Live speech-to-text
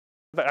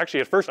Actually,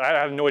 at first, I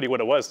had no idea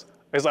what it was,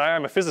 because I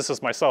am a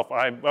physicist myself.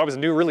 I was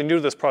really new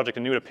to this project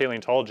and new to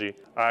paleontology.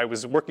 I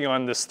was working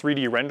on this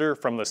 3D render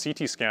from the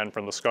CT scan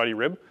from the Scotty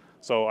rib.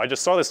 So I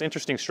just saw this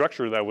interesting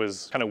structure that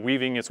was kind of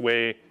weaving its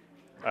way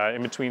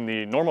in between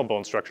the normal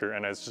bone structure.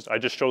 And I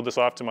just showed this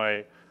off to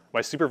my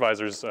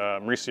supervisors,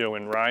 Mauricio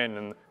and Ryan,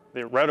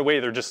 and right away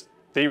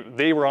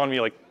they were on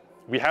me like,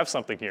 we have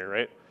something here,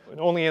 right?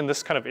 And only in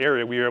this kind of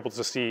area we were able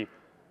to see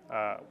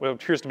what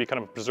appears to be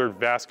kind of preserved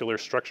vascular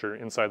structure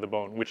inside the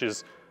bone, which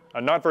is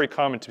not very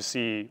common to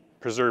see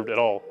preserved at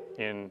all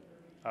in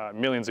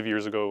millions of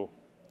years ago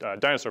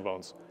dinosaur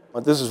bones.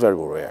 But this is very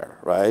rare,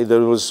 right?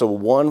 There was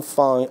one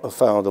finding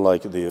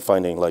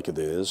like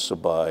this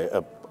by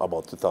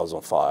about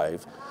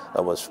 2005.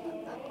 That was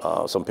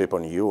some people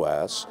in the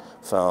U.S.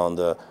 found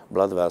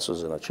blood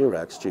vessels in a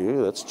T-Rex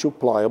too. That's too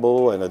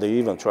pliable, and they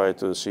even tried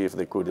to see if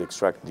they could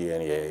extract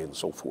DNA and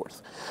so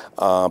forth.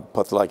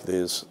 But like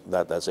this,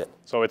 that's it.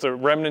 So it's a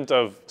remnant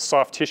of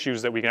soft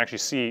tissues that we can actually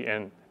see,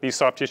 and these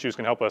soft tissues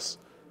can help us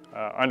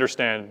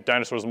understand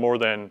dinosaurs more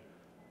than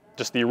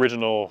just the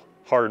original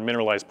hard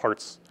mineralized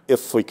parts.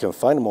 If we can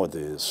find more of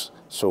this,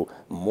 so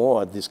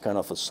more this kind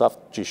of a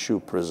soft tissue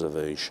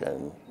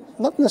preservation,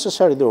 not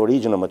necessarily the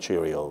original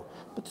material,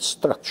 but the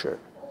structure.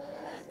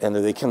 And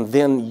they can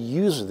then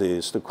use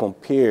this to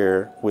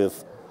compare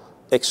with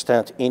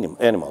extant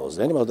animals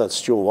that are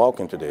still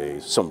walking today.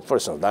 For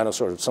instance,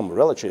 dinosaurs, some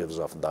relatives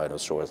of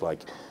dinosaurs like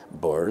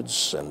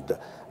birds and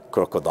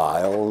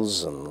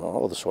crocodiles and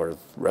all the sort of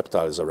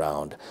reptiles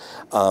around.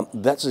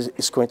 That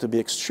is going to be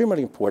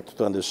extremely important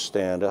to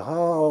understand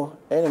how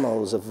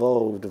animals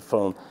evolved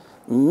from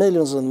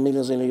millions and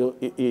millions of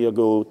years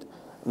ago,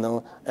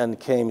 and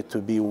came to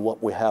be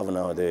what we have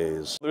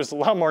nowadays. There's a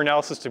lot more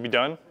analysis to be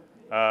done.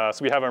 So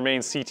we have our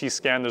main CT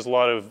scan. There's a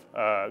lot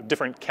of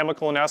different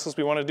chemical analysis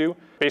we want to do.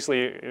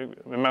 Basically, it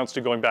amounts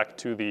to going back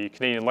to the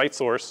Canadian light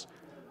source.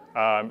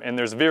 And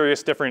there's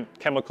various different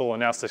chemical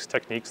analysis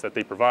techniques that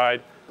they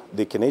provide.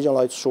 The Canadian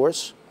light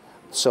source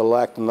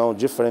select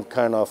different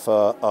kind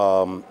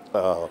of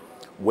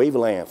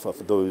wavelength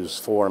of those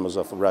forms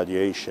of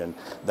radiation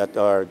that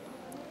are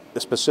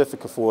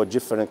specific for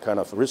different kind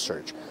of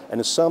research.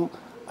 And some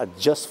are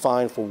just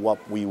fine for what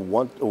we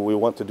want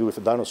to do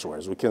with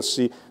dinosaurs. We can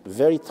see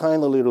very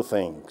tiny little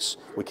things.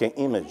 We can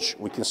image.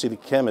 We can see the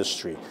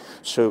chemistry.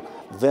 So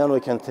then we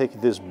can take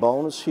these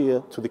bones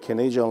here to the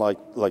Canadian light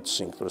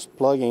sensors,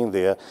 plug in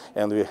there,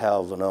 and we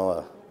have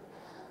a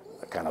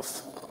kind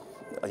of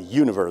a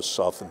universe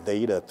of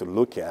data to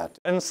look at.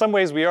 In some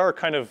ways, we are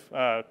kind of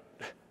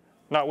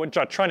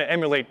not trying to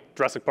emulate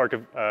Jurassic Park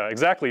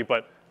exactly,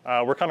 but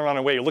we're kind of on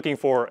our way looking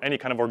for any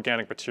kind of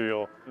organic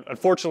material.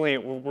 Unfortunately,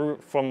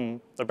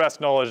 from the best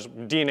knowledge,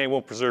 DNA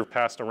won't preserve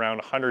past around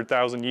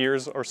 100,000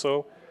 years or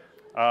so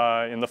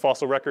in the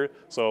fossil record.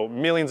 So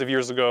millions of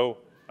years ago,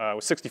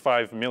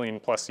 65 million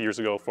plus years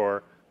ago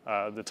for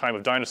the time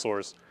of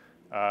dinosaurs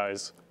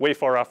is way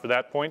far off for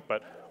that point,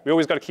 but we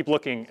always got to keep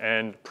looking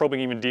and probing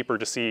even deeper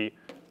to see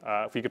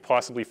if we could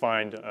possibly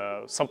find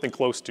something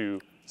close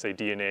to, say,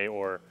 DNA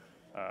or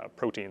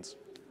proteins.